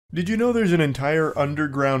Did you know there's an entire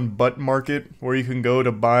underground butt market where you can go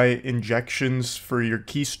to buy injections for your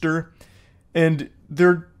keister? And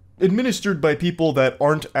they're administered by people that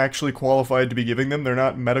aren't actually qualified to be giving them. They're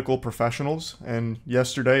not medical professionals. And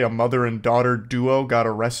yesterday, a mother and daughter duo got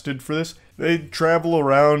arrested for this. They travel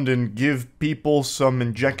around and give people some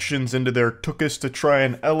injections into their tuchus to try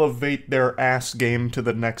and elevate their ass game to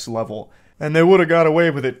the next level. And they would have got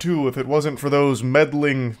away with it too if it wasn't for those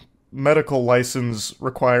meddling medical license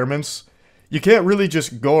requirements. You can't really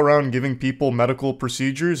just go around giving people medical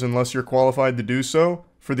procedures unless you're qualified to do so,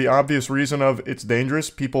 for the obvious reason of it's dangerous.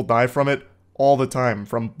 People die from it all the time,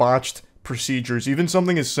 from botched procedures. Even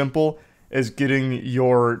something as simple as getting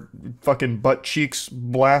your fucking butt cheeks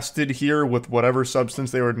blasted here with whatever substance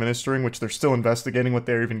they were administering, which they're still investigating what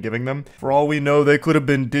they're even giving them. For all we know, they could have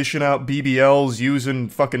been dishing out BBLs using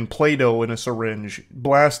fucking Play-Doh in a syringe,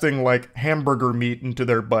 blasting like hamburger meat into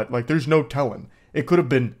their butt. Like, there's no telling. It could have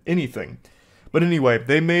been anything. But anyway,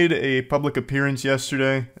 they made a public appearance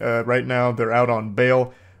yesterday. Right now, they're out on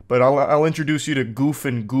bail. But I'll introduce you to Goof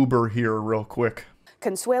and Goober here real quick.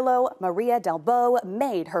 Consuelo Maria Dalbo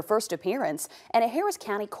made her first appearance in a Harris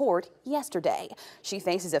County court yesterday. She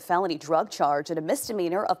faces a felony drug charge and a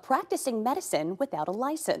misdemeanor of practicing medicine without a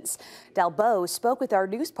license. Dalbo spoke with our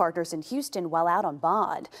news partners in Houston while out on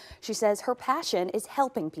bond. She says her passion is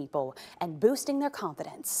helping people and boosting their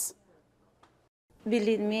confidence.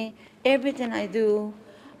 Believe me, everything I do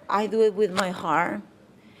it with my heart.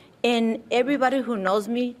 And everybody who knows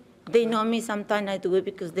me, they know me. Sometimes I do it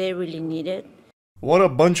because they really need it. What a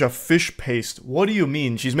bunch of fish paste. What do you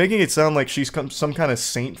mean? She's making it sound like she's some kind of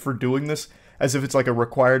saint for doing this, as if it's like a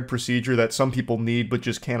required procedure that some people need but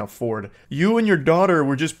just can't afford. You and your daughter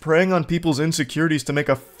were just preying on people's insecurities to make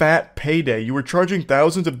a fat payday. You were charging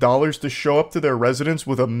thousands of dollars to show up to their residence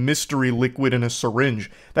with a mystery liquid in a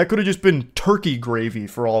syringe. That could have just been turkey gravy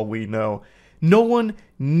for all we know. No one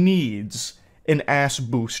needs an ass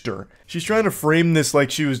booster. She's trying to frame this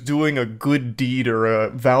like she was doing a good deed or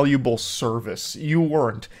a valuable service. You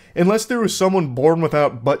weren't. Unless there was someone born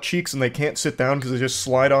without butt cheeks and they can't sit down because they just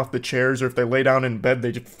slide off the chairs, or if they lay down in bed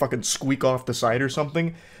they just fucking squeak off the side or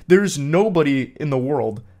something. There's nobody in the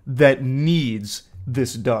world that needs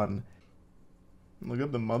this done. Look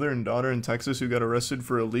up the mother and daughter in Texas who got arrested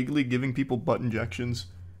for illegally giving people butt injections.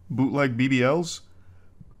 Bootleg BBLs?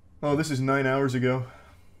 Oh, this is 9 hours ago.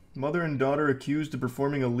 Mother and daughter accused of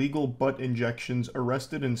performing illegal butt injections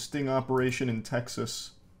arrested in sting operation in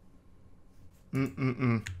Texas.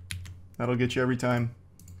 That'll get you every time.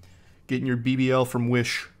 Getting your BBL from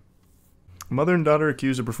Wish. Mother and daughter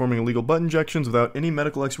accused of performing illegal butt injections without any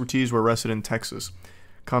medical expertise were arrested in Texas.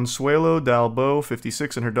 Consuelo Dalbo,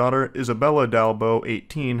 56, and her daughter Isabella Dalbo,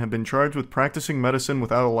 18, have been charged with practicing medicine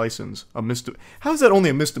without a license. How is that only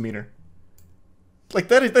a misdemeanor? Like,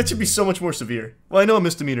 that should be so much more severe. Well, I know a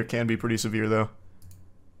misdemeanor can be pretty severe, though.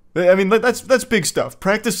 I mean, that's big stuff.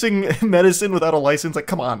 Practicing medicine without a license, like,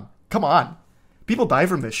 come on. Come on. People die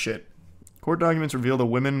from this shit. Court documents reveal the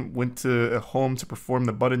women went to a home to perform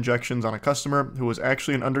the butt injections on a customer who was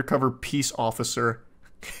actually an undercover peace officer.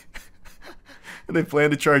 And they plan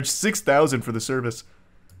to charge $6,000 for the service.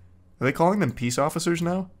 Are they calling them peace officers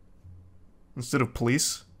now? Instead of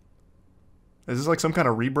police? Is this like some kind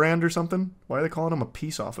of rebrand or something? Why are they calling him a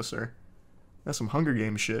peace officer? That's some Hunger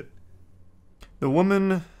Games shit. The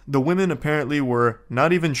women apparently were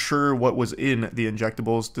not even sure what was in the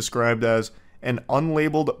injectables, described as an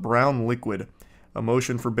unlabeled brown liquid. A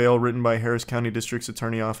motion for bail written by Harris County District's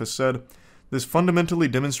Attorney Office said, "This fundamentally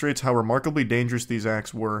demonstrates how remarkably dangerous these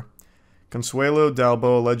acts were." Consuelo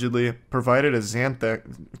Dalbo allegedly provided a Xanax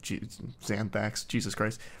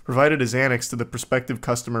to the prospective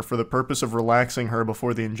customer for the purpose of relaxing her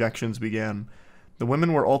before the injections began. The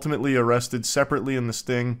women were ultimately arrested separately in the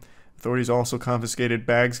sting. Authorities also confiscated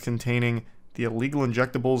bags containing the illegal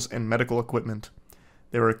injectables and medical equipment.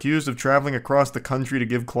 They were accused of traveling across the country to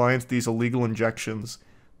give clients these illegal injections.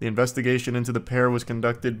 The investigation into the pair was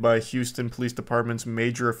conducted by Houston Police Department's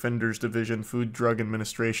Major Offenders Division Food Drug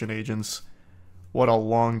Administration agents. What a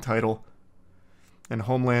long title. And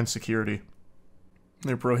Homeland Security.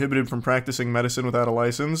 They're prohibited from practicing medicine without a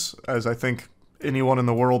license, as I think anyone in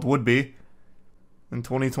the world would be. In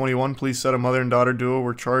 2021, police said a mother and daughter duo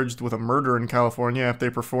were charged with a murder in California after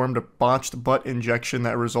they performed a botched butt injection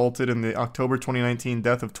that resulted in the October 2019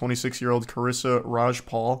 death of 26-year-old Carissa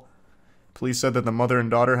Rajpal. Police said that the mother and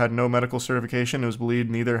daughter had no medical certification. It was believed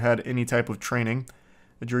neither had any type of training.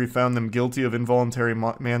 The jury found them guilty of involuntary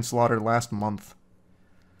manslaughter last month.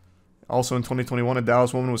 Also in 2021, a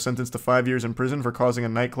Dallas woman was sentenced to 5 years in prison for causing a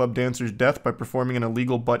nightclub dancer's death by performing an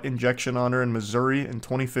illegal butt injection on her in Missouri in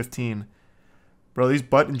 2015. Bro, these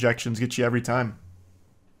butt injections get you every time.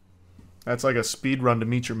 That's like a speed run to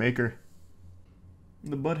meet your maker.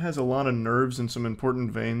 The butt has a lot of nerves and some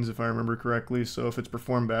important veins, if I remember correctly, so if it's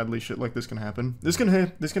performed badly, shit like this can happen. This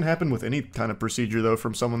can happen with any kind of procedure, though,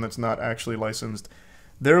 from someone that's not actually licensed.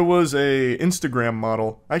 There was a Instagram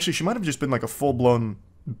model, actually, she might have just been like a full-blown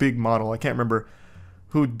big model, I can't remember,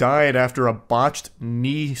 who died after a botched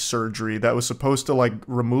knee surgery that was supposed to, like,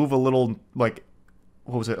 remove a little, like,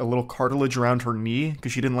 what was it, a little cartilage around her knee,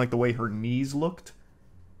 because she didn't like the way her knees looked.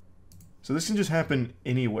 So this can just happen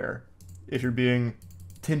anywhere, if you're being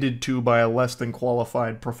tended to by a less than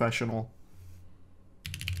qualified professional.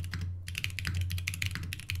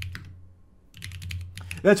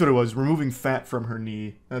 That's what it was, removing fat from her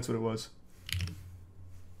knee. That's what it was.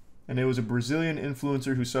 And it was a Brazilian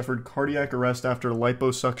influencer who suffered cardiac arrest after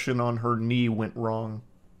liposuction on her knee went wrong.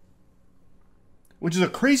 Which is a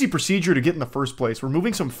crazy procedure to get in the first place.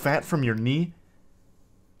 Removing some fat from your knee?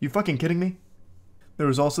 You fucking kidding me? There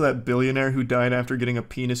was also that billionaire who died after getting a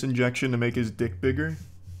penis injection to make his dick bigger.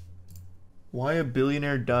 Why a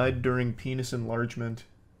billionaire died during penis enlargement?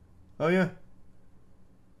 Oh yeah.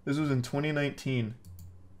 This was in 2019.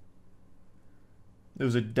 There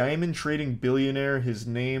was a diamond trading billionaire. His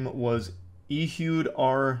name was Ehud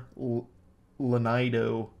R.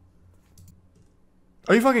 Lanido.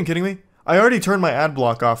 Are you fucking kidding me? I already turned my ad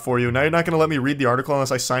block off for you. Now you're not going to let me read the article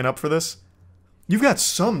unless I sign up for this? You've got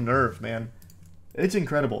some nerve, man. It's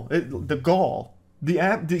incredible. The gall.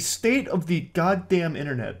 The state of the goddamn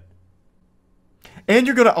internet. And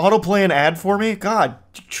you're going to autoplay an ad for me? God,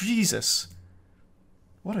 Jesus.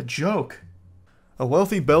 What a joke. A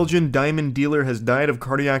wealthy Belgian diamond dealer has died of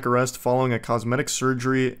cardiac arrest following a cosmetic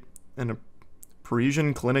surgery in a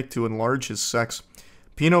Parisian clinic to enlarge his sex.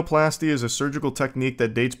 Penoplasty is a surgical technique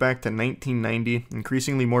that dates back to 1990.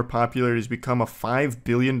 Increasingly more popular, it has become a $5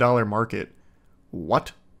 billion market.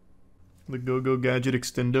 What? The Go-Go Gadget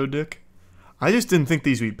Extendo Dick? I just didn't think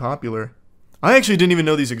these would be popular. I actually didn't even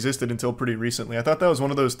know these existed until pretty recently. I thought that was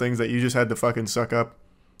one of those things that you just had to fucking suck up.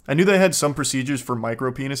 I knew they had some procedures for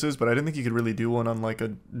micro penises, but I didn't think you could really do one on like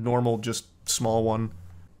a normal, just small one.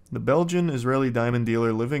 The Belgian-Israeli diamond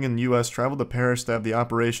dealer living in the U.S. traveled to Paris to have the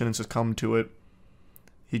operation and succumbed to it.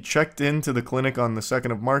 He checked into the clinic on the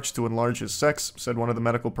 2nd of March to enlarge his sex, said one of the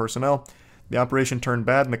medical personnel. The operation turned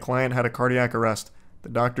bad and the client had a cardiac arrest. The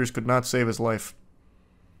doctors could not save his life.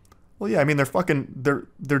 Well, yeah, I mean,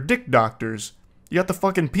 they're dick doctors. You got the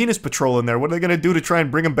fucking penis patrol in there. What are they gonna do to try and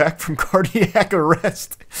bring him back from cardiac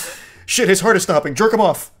arrest? Shit, his heart is stopping. Jerk him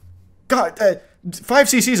off. God, 5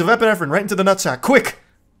 cc's of epinephrine right into the nutsack. Quick!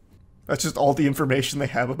 That's just all the information they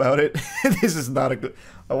have about it. This is not a good...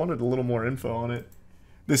 I wanted a little more info on it.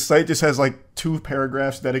 This site just has like 2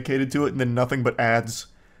 paragraphs dedicated to it and then nothing but ads.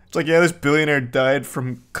 It's like, yeah, this billionaire died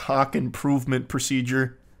from cock improvement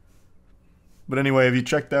procedure. But anyway, have you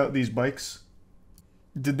checked out these bikes?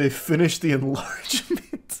 Did they finish the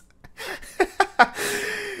enlargement?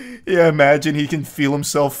 Yeah, imagine he can feel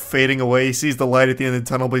himself fading away. He sees the light at the end of the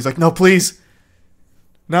tunnel, but he's like, no, please.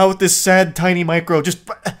 Not with this sad, tiny micro. Just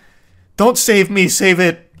don't save me. Save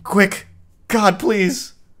it. Quick. God,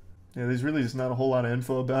 please. Yeah, there's really just not a whole lot of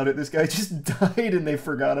info about it. This guy just died and they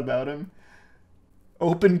forgot about him.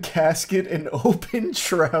 Open casket and open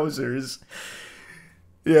trousers.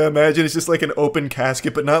 Yeah, imagine it's just like an open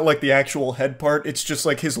casket, but not like the actual head part. It's just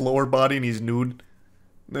like his lower body and he's nude.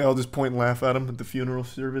 They all just point and laugh at him at the funeral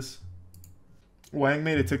service. Wang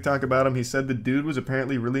made a TikTok about him. He said the dude was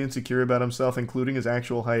apparently really insecure about himself, including his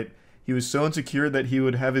actual height. He was so insecure that he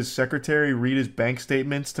would have his secretary read his bank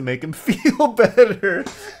statements to make him feel better.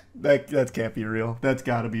 That can't be real. That's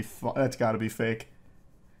gotta be fake.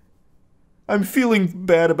 I'm feeling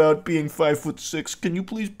bad about being 5'6". Can you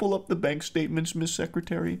please pull up the bank statements, Miss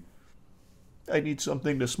Secretary? I need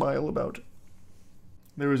something to smile about.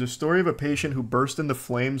 There was a story of a patient who burst into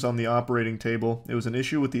flames on the operating table. It was an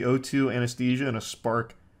issue with the O2 anesthesia and a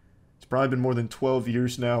spark. It's probably been more than 12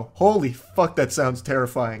 years now. Holy fuck, that sounds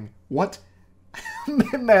terrifying. What?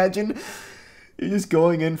 Imagine you're just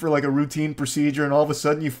going in for like a routine procedure and all of a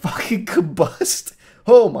sudden you fucking combust.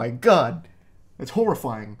 Oh my god. It's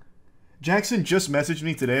horrifying. Jackson just messaged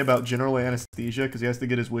me today about general anesthesia because he has to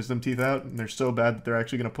get his wisdom teeth out, and they're so bad that they're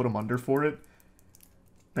actually going to put him under for it.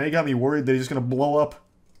 Now he got me worried that he's just going to blow up.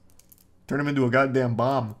 Turn him into a goddamn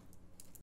bomb.